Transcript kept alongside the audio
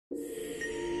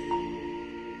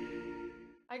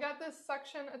I got this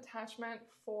suction attachment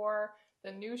for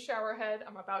the new shower head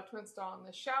I'm about to install in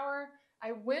the shower.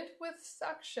 I went with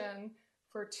suction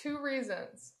for two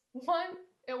reasons. One,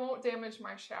 it won't damage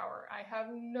my shower. I have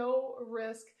no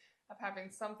risk of having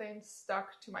something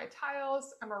stuck to my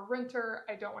tiles. I'm a renter.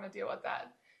 I don't want to deal with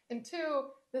that. And two,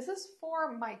 this is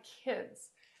for my kids.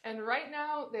 And right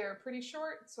now they are pretty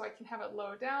short, so I can have it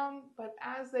low down, but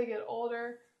as they get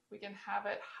older, we can have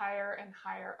it higher and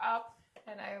higher up.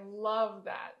 And I love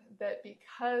that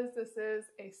because this is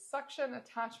a suction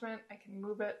attachment, I can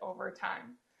move it over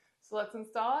time. So let's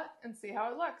install it and see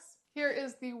how it looks. Here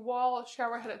is the wall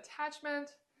shower head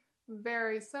attachment.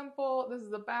 Very simple. This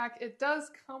is the back. It does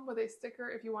come with a sticker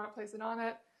if you want to place it on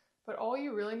it, but all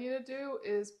you really need to do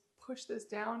is push this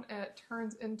down and it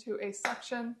turns into a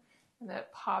suction and then it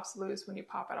pops loose when you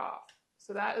pop it off.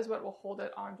 So that is what will hold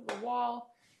it onto the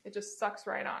wall. It just sucks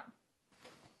right on.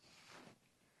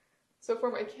 So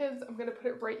for my kids, I'm gonna put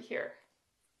it right here.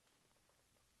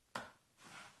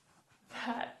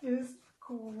 That is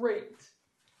great.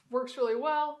 Works really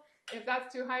well. If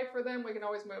that's too high for them, we can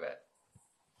always move it.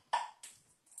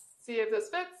 See if this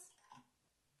fits.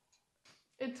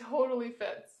 It totally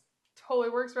fits. Totally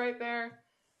works right there.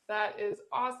 That is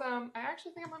awesome. I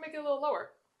actually think I'm gonna make it a little lower.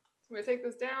 So I'm gonna take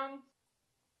this down.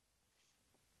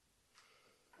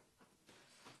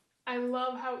 I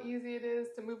love how easy it is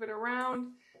to move it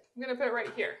around. I'm gonna put it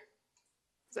right here.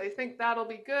 So I think that'll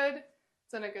be good.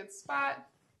 It's in a good spot.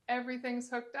 Everything's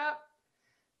hooked up.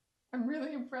 I'm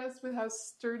really impressed with how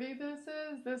sturdy this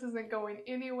is. This isn't going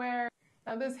anywhere.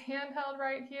 Now this handheld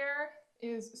right here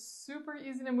is super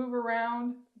easy to move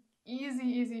around.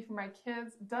 Easy for my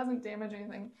kids. Doesn't damage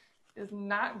anything. Is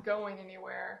not going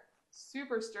anywhere.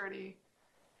 Super sturdy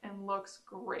and looks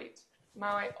great.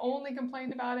 My only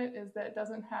complaint about it is that it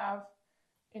doesn't have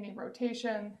any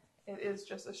rotation. It is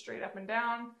just a straight up and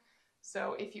down.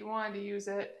 So if you wanted to use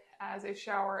it as a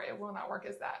shower, it will not work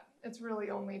as that. It's really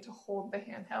only to hold the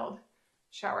handheld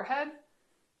shower head,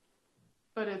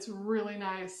 but it's really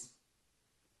nice.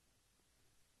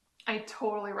 I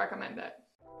totally recommend it.